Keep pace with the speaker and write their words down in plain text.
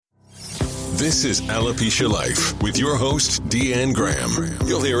This is Alopecia Life with your host, Deanne Graham.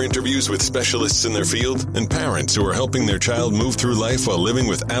 You'll hear interviews with specialists in their field and parents who are helping their child move through life while living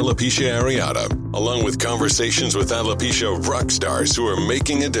with alopecia areata, along with conversations with alopecia rock stars who are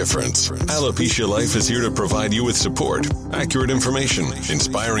making a difference. Alopecia Life is here to provide you with support, accurate information,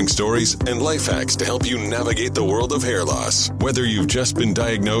 inspiring stories, and life hacks to help you navigate the world of hair loss. Whether you've just been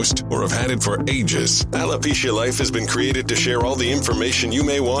diagnosed or have had it for ages, Alopecia Life has been created to share all the information you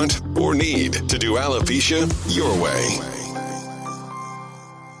may want or need to do alopecia your way.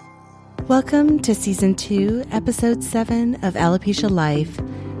 Welcome to Season 2, Episode 7 of Alopecia Life.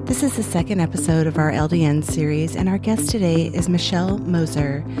 This is the second episode of our LDN series, and our guest today is Michelle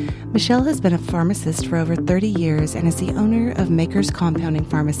Moser. Michelle has been a pharmacist for over 30 years and is the owner of Maker's Compounding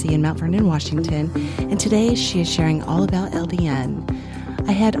Pharmacy in Mount Vernon, Washington, and today she is sharing all about LDN.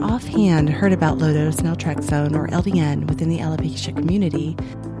 I had offhand heard about low-dose naltrexone, or LDN, within the alopecia community,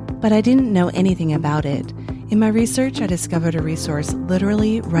 but I didn't know anything about it. In my research, I discovered a resource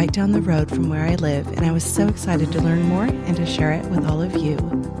literally right down the road from where I live, and I was so excited to learn more and to share it with all of you.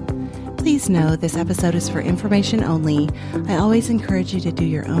 Please know this episode is for information only. I always encourage you to do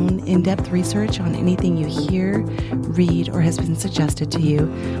your own in-depth research on anything you hear, read, or has been suggested to you.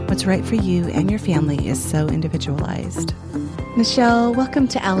 What's right for you and your family is so individualized. Michelle, welcome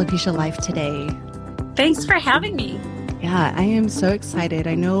to Alopecia Life today. Thanks for having me. Yeah, I am so excited.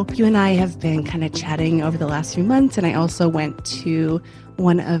 I know you and I have been kind of chatting over the last few months, and I also went to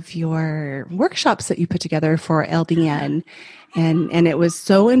one of your workshops that you put together for LDN, and it was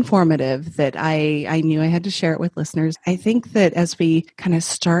so informative that I knew I had to share it with listeners. I think that as we kind of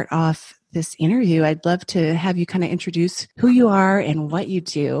start off this interview, I'd love to have you kind of introduce who you are and what you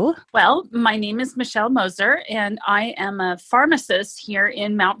do. Well, my name is Michelle Moser, and I am a pharmacist here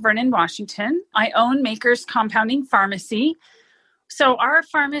in Mount Vernon, Washington. I own Maker's Compounding Pharmacy. So our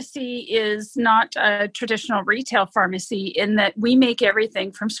pharmacy is not a traditional retail pharmacy in that we make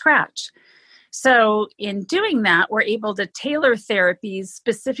everything from scratch. So in doing that, we're able to tailor therapies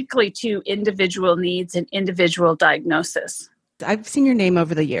specifically to individual needs and individual diagnosis. I've seen your name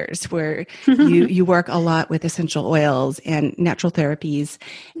over the years where you work a lot with essential oils and natural therapies.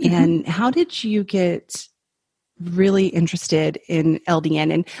 Mm-hmm. And how did you get really interested in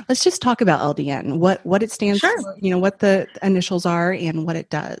LDN? And let's just talk about LDN, what it stands for, what the initials are and what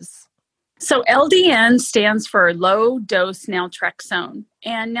it does. So LDN stands for low dose naltrexone.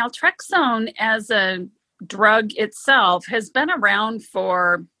 And naltrexone as a drug itself has been around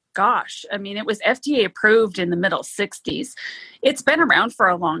for it was FDA approved in the middle 60s. It's been around for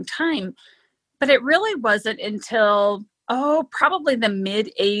a long time, but it really wasn't until, probably the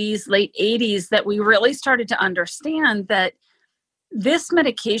mid 80s, late 80s that we really started to understand that this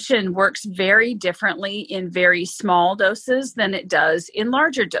medication works very differently in very small doses than it does in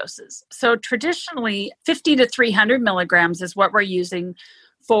larger doses. So traditionally, 50 to 300 milligrams is what we're using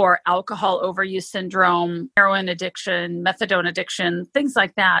for alcohol overuse syndrome, heroin addiction, methadone addiction, things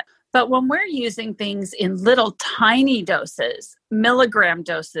like that. But when we're using things in little tiny doses, milligram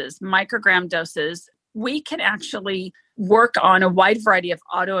doses, microgram doses, we can actually work on a wide variety of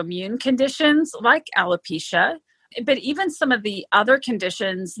autoimmune conditions like alopecia, but even some of the other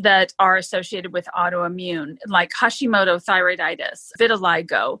conditions that are associated with autoimmune, like Hashimoto thyroiditis,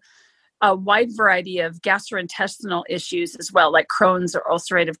 vitiligo, a wide variety of gastrointestinal issues as well, like Crohn's or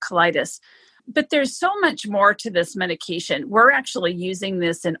ulcerative colitis. But there's so much more to this medication. We're actually using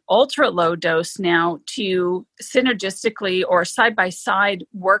this in ultra low dose now to synergistically or side by side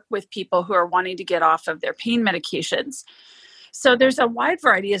work with people who are wanting to get off of their pain medications. So there's a wide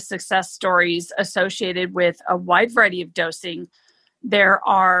variety of success stories associated with a wide variety of dosing. There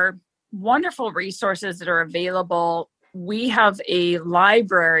are wonderful resources that are available. We have a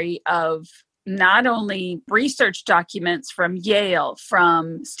library of not only research documents from Yale,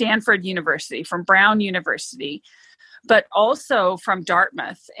 from Stanford University, from Brown University, but also from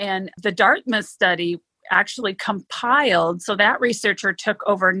Dartmouth. And the Dartmouth study actually compiled, so that researcher took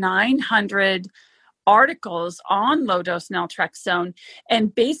over 900 articles on low-dose naltrexone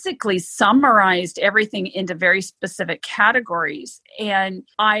and basically summarized everything into very specific categories. And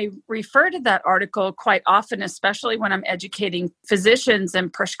I refer to that article quite often, especially when I'm educating physicians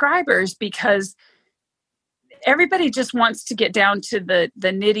and prescribers, because everybody just wants to get down to the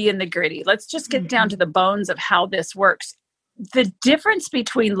nitty and the gritty. Let's just get down to the bones of how this works. The difference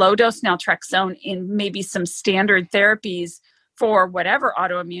between low-dose naltrexone and maybe some standard therapies for whatever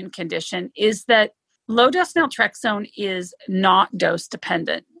autoimmune condition is that low-dose naltrexone is not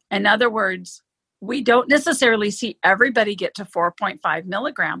dose-dependent. In other words, we don't necessarily see everybody get to 4.5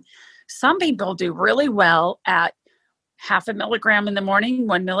 milligram. Some people do really well at half a milligram in the morning,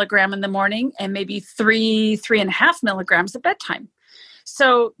 1 milligram in the morning, and maybe 3.5 milligrams at bedtime.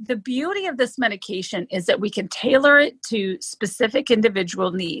 So the beauty of this medication is that we can tailor it to specific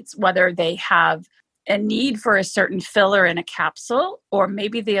individual needs, whether they have a need for a certain filler in a capsule, or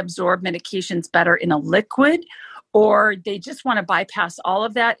maybe they absorb medications better in a liquid, or they just want to bypass all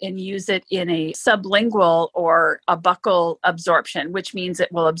of that and use it in a sublingual or a buccal absorption, which means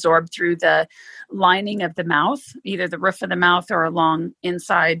it will absorb through the lining of the mouth, either the roof of the mouth or along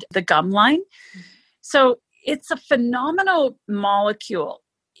inside the gum line. So it's a phenomenal molecule.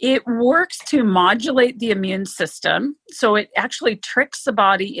 It works to modulate the immune system. So it actually tricks the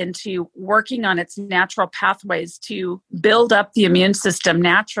body into working on its natural pathways to build up the immune system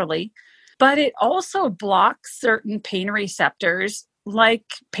naturally. But it also blocks certain pain receptors like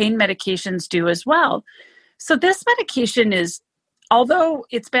pain medications do as well. So this medication is, although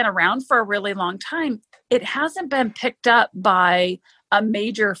it's been around for a really long time, it hasn't been picked up by a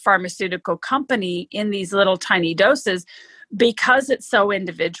major pharmaceutical company in these little tiny doses because it's so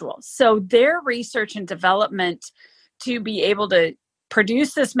individual. So their research and development to be able to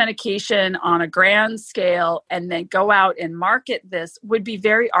produce this medication on a grand scale and then go out and market this would be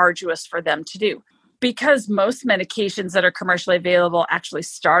very arduous for them to do. Because most medications that are commercially available actually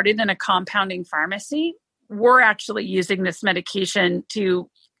started in a compounding pharmacy, we're actually using this medication to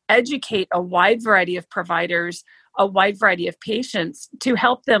educate a wide variety of providers, a wide variety of patients to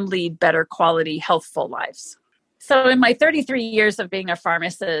help them lead better quality, healthful lives. So in my 33 years of being a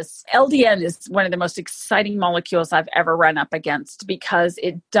pharmacist, LDN is one of the most exciting molecules I've ever run up against because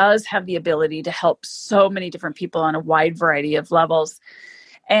it does have the ability to help so many different people on a wide variety of levels.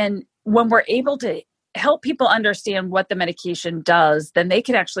 And when we're able to help people understand what the medication does, then they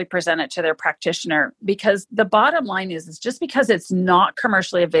can actually present it to their practitioner, because the bottom line is just because it's not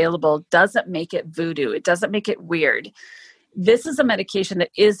commercially available doesn't make it voodoo. It doesn't make it weird. This is a medication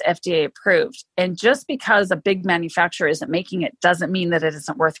that is FDA approved. And just because a big manufacturer isn't making it doesn't mean that it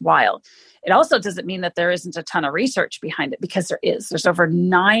isn't worthwhile. It also doesn't mean that there isn't a ton of research behind it, because there is. There's over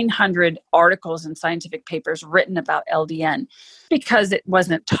 900 articles and scientific papers written about LDN. Because it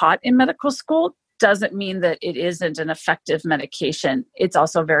wasn't taught in medical school doesn't mean that it isn't an effective medication. It's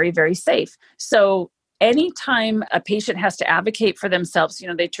also very, very safe. So anytime a patient has to advocate for themselves,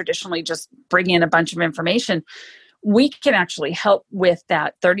 they traditionally just bring in a bunch of information. We can actually help with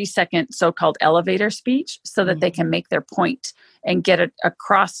that 30-second so-called elevator speech so that they can make their point and get it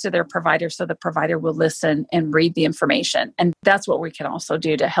across to their provider so the provider will listen and read the information. And that's what we can also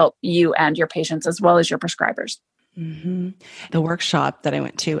do to help you and your patients as well as your prescribers. Mm-hmm. The workshop that I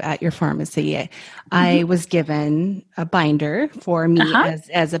went to at your pharmacy, I was given a binder for me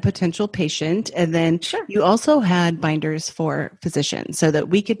as a potential patient. And then you also had binders for physicians so that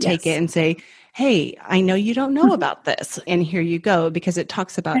we could take it and say, hey, I know you don't know about this, and here you go, because it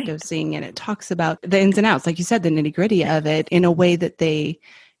talks about dosing and it talks about the ins and outs, like you said, the nitty gritty of it in a way that they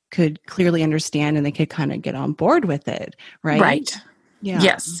could clearly understand and they could kind of get on board with it, right? Right. Yeah.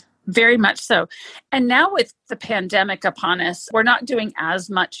 Yes, very much so. And now with the pandemic upon us, we're not doing as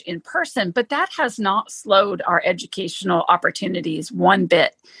much in person, but that has not slowed our educational opportunities one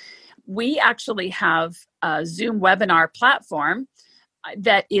bit. We actually have a Zoom webinar platform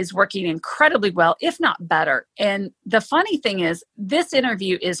that is working incredibly well, if not better. And the funny thing is, this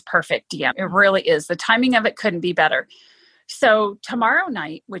interview is perfect, Deanne. It really is. The timing of it couldn't be better. So tomorrow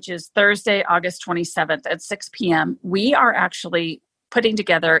night, which is Thursday, August 27th at 6 p.m., we are actually putting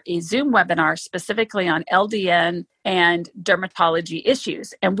together a Zoom webinar specifically on LDN and dermatology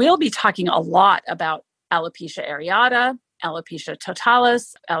issues. And we'll be talking a lot about alopecia areata, alopecia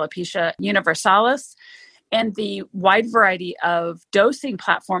totalis, alopecia universalis, and the wide variety of dosing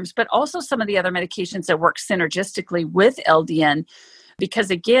platforms, but also some of the other medications that work synergistically with LDN.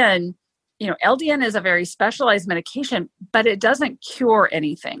 Because again, LDN is a very specialized medication, but it doesn't cure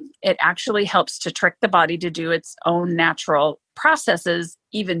anything. It actually helps to trick the body to do its own natural processes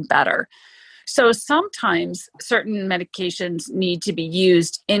even better. So sometimes certain medications need to be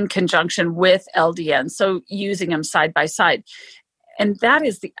used in conjunction with LDN, so using them side by side. And that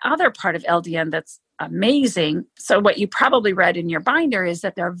is the other part of LDN that's amazing. So what you probably read in your binder is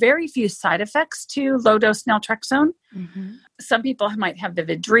that there are very few side effects to low-dose naltrexone. Mm-hmm. Some people might have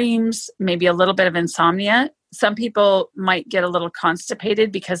vivid dreams, maybe a little bit of insomnia. Some people might get a little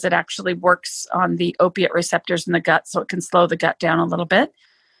constipated because it actually works on the opiate receptors in the gut, so it can slow the gut down a little bit.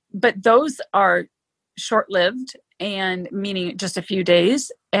 But those are short-lived, and meaning just a few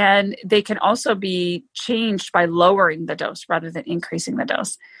days. And they can also be changed by lowering the dose rather than increasing the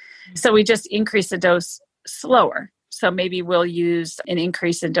dose. So we just increase the dose slower. So maybe we'll use an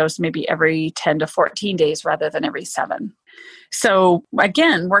increase in dose maybe every 10 to 14 days rather than every 7. So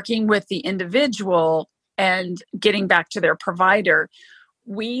again, working with the individual and getting back to their provider,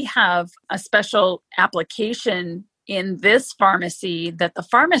 we have a special application in this pharmacy that the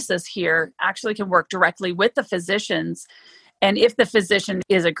pharmacist here actually can work directly with the physicians. And if the physician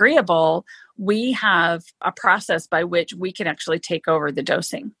is agreeable, we have a process by which we can actually take over the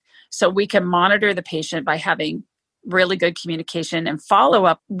dosing. So we can monitor the patient by having really good communication and follow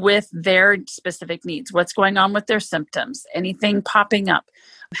up with their specific needs. What's going on with their symptoms? Anything popping up?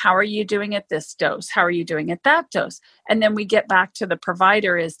 How are you doing at this dose? How are you doing at that dose? And then we get back to the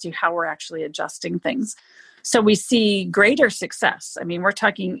provider as to how we're actually adjusting things. So we see greater success. I mean, we're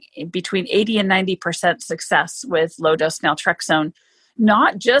talking between 80 and 90% success with low-dose naltrexone,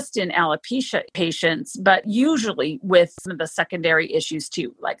 not just in alopecia patients, but usually with some of the secondary issues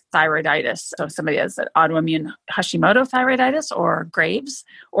too, like thyroiditis. So somebody has an autoimmune Hashimoto thyroiditis or Graves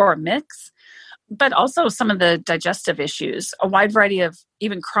or a mix, but also some of the digestive issues, a wide variety of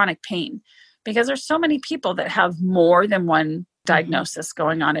even chronic pain, because there's so many people that have more than one diagnosis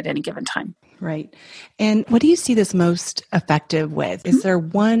going on at any given time. Right. And what do you see this most effective with? Is there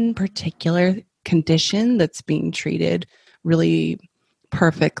one particular condition that's being treated really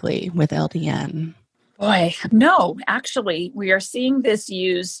perfectly with LDN? Boy, no, actually, we are seeing this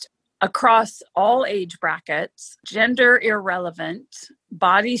used across all age brackets, gender irrelevant,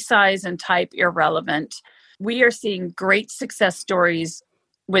 body size and type irrelevant. We are seeing great success stories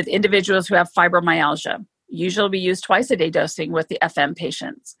with individuals who have fibromyalgia. Usually we use twice a day dosing with the FM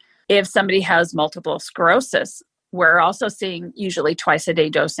patients. If somebody has multiple sclerosis, we're also seeing usually twice a day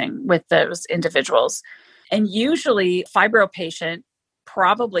dosing with those individuals. And usually fibro patient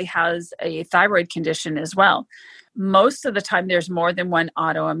probably has a thyroid condition as well. Most of the time there's more than one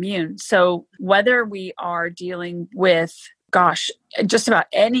autoimmune. So whether we are dealing with, just about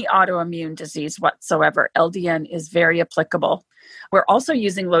any autoimmune disease whatsoever, LDN is very applicable. We're also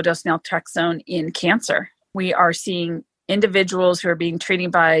using low-dose naltrexone in cancer. We are seeing individuals who are being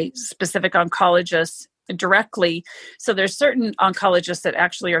treated by specific oncologists directly. So there's certain oncologists that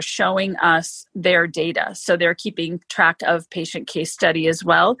actually are showing us their data. So they're keeping track of patient case study as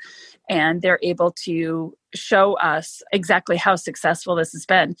well. And they're able to show us exactly how successful this has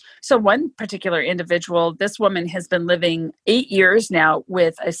been. So one particular individual, this woman has been living 8 years now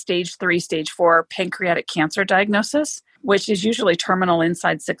with a stage 3, stage 4 pancreatic cancer diagnosis, which is usually terminal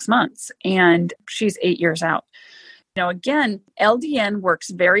inside 6 months. And she's 8 years out. Now, again, LDN works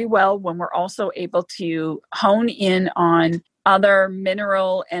very well when we're also able to hone in on other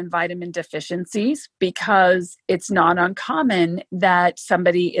mineral and vitamin deficiencies, because it's not uncommon that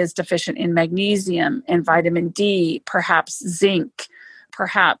somebody is deficient in magnesium and vitamin D, perhaps zinc,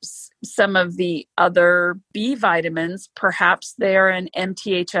 perhaps some of the other B vitamins, perhaps they're an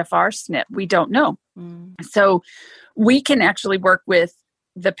MTHFR SNP. We don't know. So we can actually work with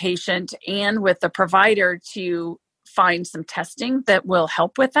the patient and with the provider to find some testing that will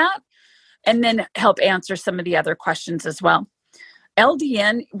help with that, and then help answer some of the other questions as well.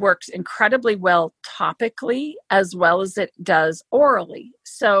 LDN works incredibly well topically as well as it does orally.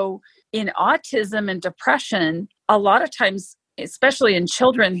 So in autism and depression, a lot of times, especially in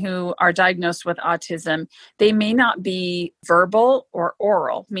children who are diagnosed with autism, they may not be verbal or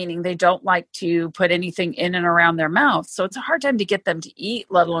oral, meaning they don't like to put anything in and around their mouth. So it's a hard time to get them to eat,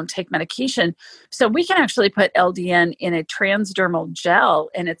 let alone take medication. So we can actually put LDN in a transdermal gel,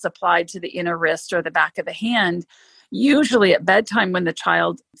 and it's applied to the inner wrist or the back of the hand, usually at bedtime when the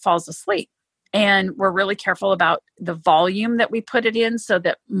child falls asleep. And we're really careful about the volume that we put it in so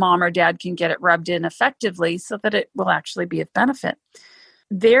that mom or dad can get it rubbed in effectively so that it will actually be of benefit.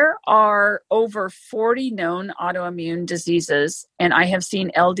 There are over 40 known autoimmune diseases, and I have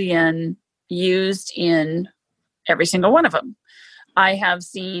seen LDN used in every single one of them. I have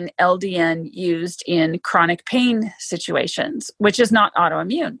seen LDN used in chronic pain situations, which is not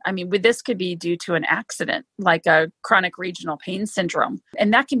autoimmune. I mean, this could be due to an accident, like a chronic regional pain syndrome,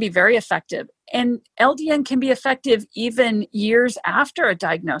 and that can be very effective. And LDN can be effective even years after a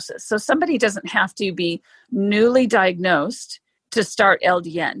diagnosis. So somebody doesn't have to be newly diagnosed to start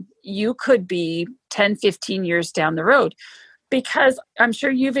LDN. You could be 10, 15 years down the road. Because I'm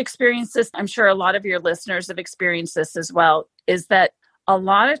sure you've experienced this, I'm sure a lot of your listeners have experienced this as well, is that a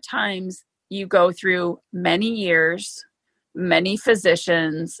lot of times you go through many years, many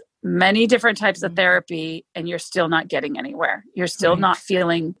physicians, many different types of therapy, and you're still not getting anywhere. You're still not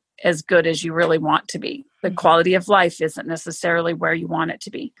feeling as good as you really want to be. The quality of life isn't necessarily where you want it to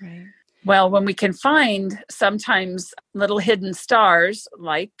be. Right. Well, when we can find sometimes little hidden stars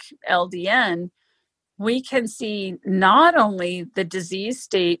like LDN, we can see not only the disease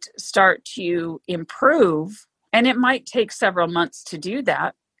state start to improve, and it might take several months to do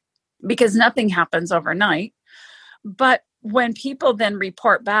that because nothing happens overnight, but when people then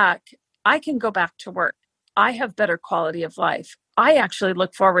report back, I can go back to work. I have better quality of life. I actually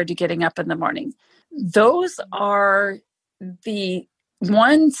look forward to getting up in the morning. Those are the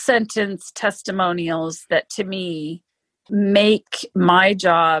one sentence testimonials that to me make my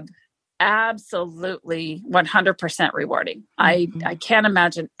job absolutely 100% rewarding. I can't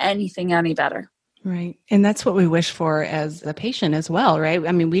imagine anything any better. Right. And that's what we wish for as a patient as well, right?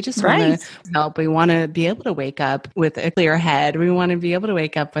 I mean, we just want to help. We want to be able to wake up with a clear head. We want to be able to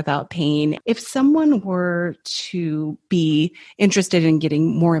wake up without pain. If someone were to be interested in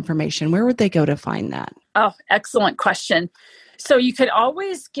getting more information, where would they go to find that? Oh, excellent question. So you could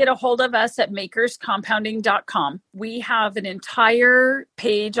always get a hold of us at makerscompounding.com. We have an entire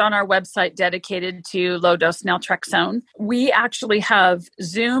page on our website dedicated to low-dose naltrexone. We actually have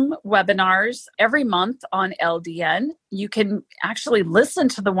Zoom webinars every month on LDN. You can actually listen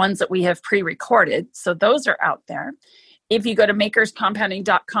to the ones that we have pre-recorded. So those are out there. If you go to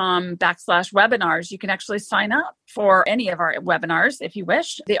makerscompounding.com/webinars, you can actually sign up for any of our webinars if you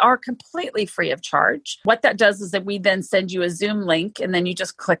wish. They are completely free of charge. What that does is that we then send you a Zoom link, and then you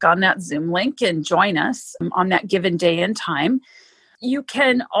just click on that Zoom link and join us on that given day and time. You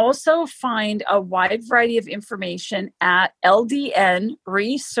can also find a wide variety of information at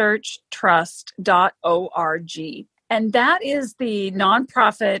ldnresearchtrust.org. And that is the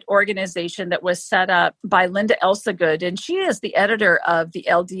nonprofit organization that was set up by Linda Elsegood, and she is the editor of the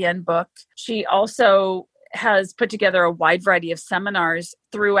LDN book. She also has put together a wide variety of seminars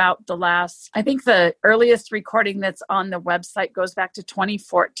throughout the last, I think the earliest recording that's on the website goes back to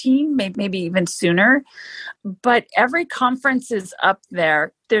 2014, maybe even sooner. But every conference is up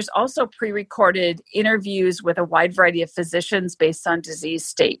there. There's also pre-recorded interviews with a wide variety of physicians based on disease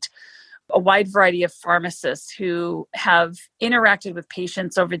state, a wide variety of pharmacists who have interacted with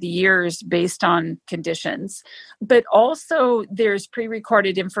patients over the years based on conditions. But also there's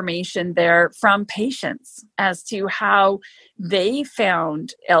pre-recorded information there from patients as to how they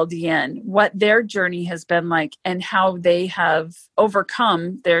found LDN, what their journey has been like, and how they have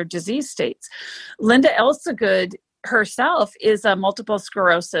overcome their disease states. Linda Elsegood herself is a multiple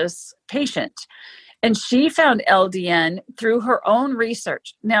sclerosis patient, and she found LDN through her own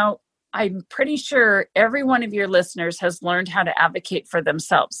research. Now, I'm pretty sure every one of your listeners has learned how to advocate for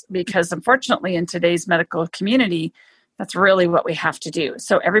themselves, because unfortunately in today's medical community, that's really what we have to do.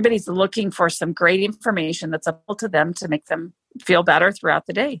 So everybody's looking for some great information that's up to them to make them feel better throughout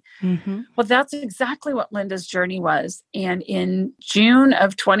the day. Mm-hmm. Well, that's exactly what Linda's journey was. And in June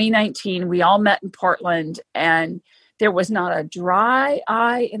of 2019, we all met in Portland, and there was not a dry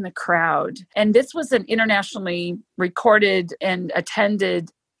eye in the crowd. And this was an internationally recorded and attended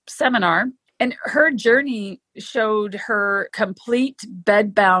seminar, and her journey showed her complete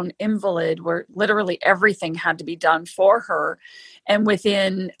bedbound invalid, where literally everything had to be done for her. And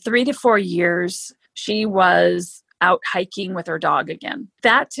within 3 to 4 years, she was out hiking with her dog again.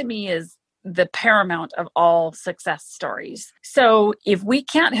 That to me is the paramount of all success stories. So if we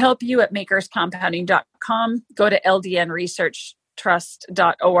can't help you at makerscompounding.com, go to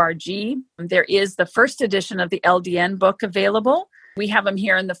ldnresearchtrust.org. There is the first edition of the LDN book available. We have them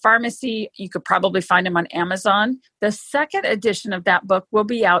here in the pharmacy. You could probably find them on Amazon. The second edition of that book will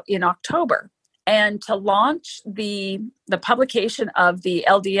be out in October. And to launch the publication of the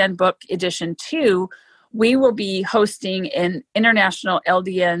LDN book edition 2, we will be hosting an international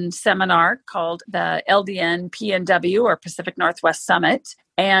LDN seminar called the LDN PNW, or Pacific Northwest Summit.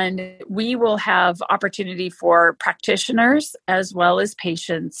 And we will have opportunity for practitioners as well as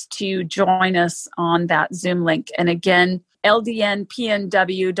patients to join us on that Zoom link. And again,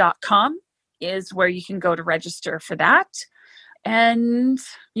 ldnpnw.com is where you can go to register for that. And,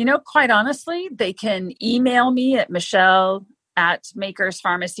 quite honestly, they can email me at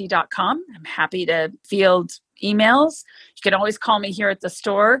michelle@makerspharmacy.com. I'm happy to field emails. You can always call me here at the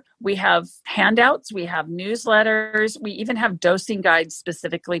store. We have handouts, we have newsletters, we even have dosing guides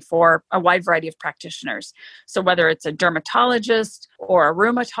specifically for a wide variety of practitioners. So whether it's a dermatologist or a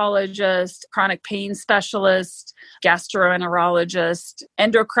rheumatologist, chronic pain specialist, gastroenterologist,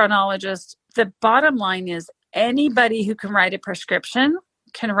 endocrinologist, the bottom line is anybody who can write a prescription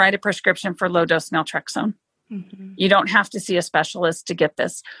can write a prescription for low-dose naltrexone. Mm-hmm. You don't have to see a specialist to get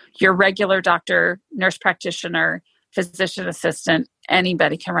this. Your regular doctor, nurse practitioner, physician assistant,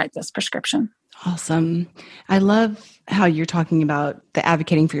 anybody can write this prescription. Awesome. I love how you're talking about the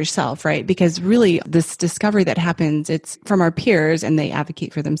advocating for yourself, right? Because really this discovery that happens, it's from our peers and they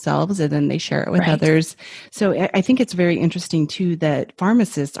advocate for themselves and then they share it with others. So I think it's very interesting too that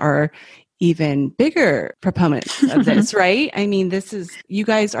pharmacists are even bigger proponents of this, right? I mean, you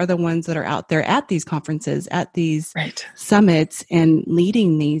guys are the ones that are out there at these conferences, at these summits and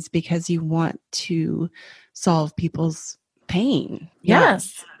leading these because you want to solve people's pain.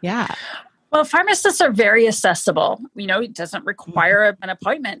 Yes. Yeah. Well, pharmacists are very accessible. It doesn't require an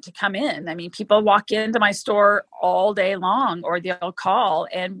appointment to come in. I mean, people walk into my store all day long or they'll call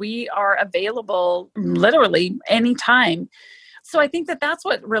and we are available literally anytime. So I think that that's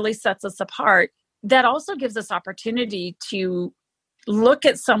what really sets us apart. That also gives us opportunity to look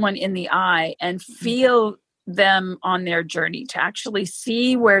at someone in the eye and feel them on their journey, to actually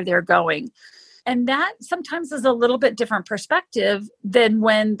see where they're going. And that sometimes is a little bit different perspective than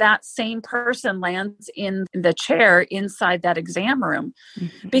when that same person lands in the chair inside that exam room,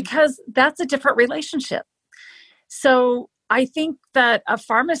 because that's a different relationship. So I think that a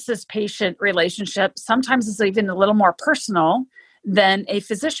pharmacist-patient relationship sometimes is even a little more personal than a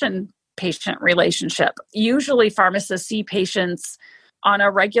physician-patient relationship. Usually pharmacists see patients on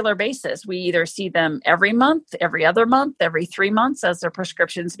a regular basis. We either see them every month, every other month, every 3 months as their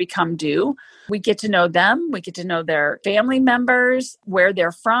prescriptions become due. We get to know them. We get to know their family members, where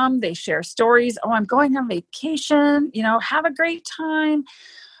they're from. They share stories. Oh, I'm going on vacation. Have a great time.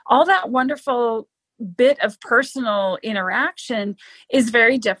 All that wonderful bit of personal interaction is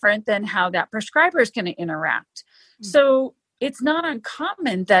very different than how that prescriber is going to interact. So it's not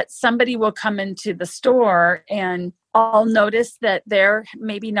uncommon that somebody will come into the store and I'll notice that they're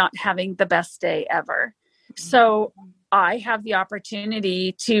maybe not having the best day ever. So I have the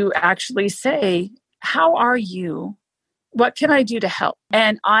opportunity to actually say, how are you? What can I do to help?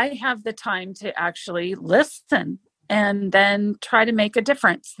 And I have the time to actually listen and then try to make a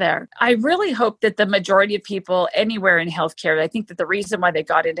difference there. I really hope that the majority of people anywhere in healthcare, I think that the reason why they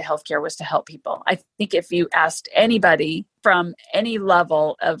got into healthcare was to help people. I think if you asked anybody from any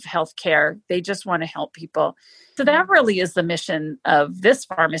level of healthcare, they just want to help people. So that really is the mission of this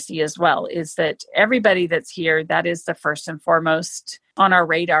pharmacy as well, is that everybody that's here, that is the first and foremost on our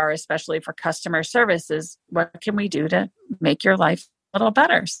radar, especially for customer service, is what can we do to make your life a little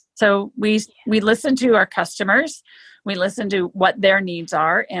better? So we listen to our customers, we listen to what their needs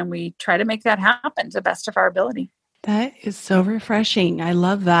are, and we try to make that happen to the best of our ability. That is so refreshing. I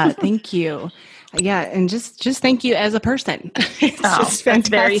love that. Thank you. Yeah, and just thank you as a person. It's just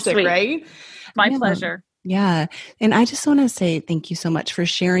fantastic, very sweet. Right? My pleasure. Yeah. And I just want to say thank you so much for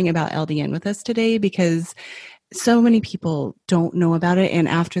sharing about LDN with us today, because so many people don't know about it. And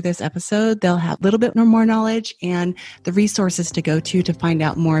after this episode, they'll have a little bit more knowledge and the resources to go to find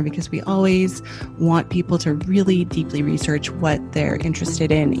out more, because we always want people to really deeply research what they're interested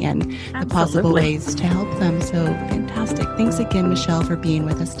in and the possible ways to help them. So fantastic. Thanks again, Michelle, for being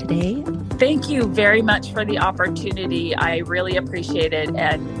with us today. Thank you very much for the opportunity. I really appreciate it.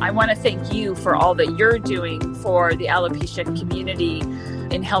 And I want to thank you for all that you're doing for the alopecia community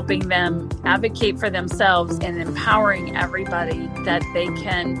in helping them advocate for themselves and empowering everybody that they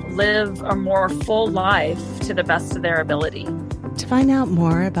can live a more full life to the best of their ability. To find out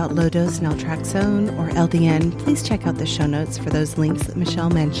more about low-dose naltrexone or LDN, please check out the show notes for those links that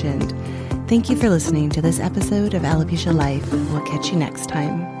Michelle mentioned. Thank you for listening to this episode of Alopecia Life. We'll catch you next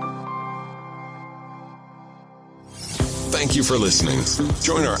time. Thank you for listening.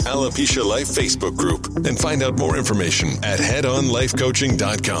 Join our Alopecia Life Facebook group and find out more information at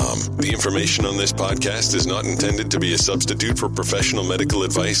headonlifecoaching.com. The information on this podcast is not intended to be a substitute for professional medical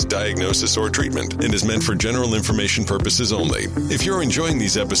advice, diagnosis, or treatment, and is meant for general information purposes only. If you're enjoying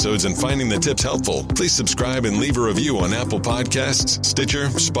these episodes and finding the tips helpful, please subscribe and leave a review on Apple Podcasts, Stitcher,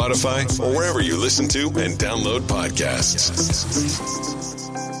 Spotify, or wherever you listen to and download podcasts.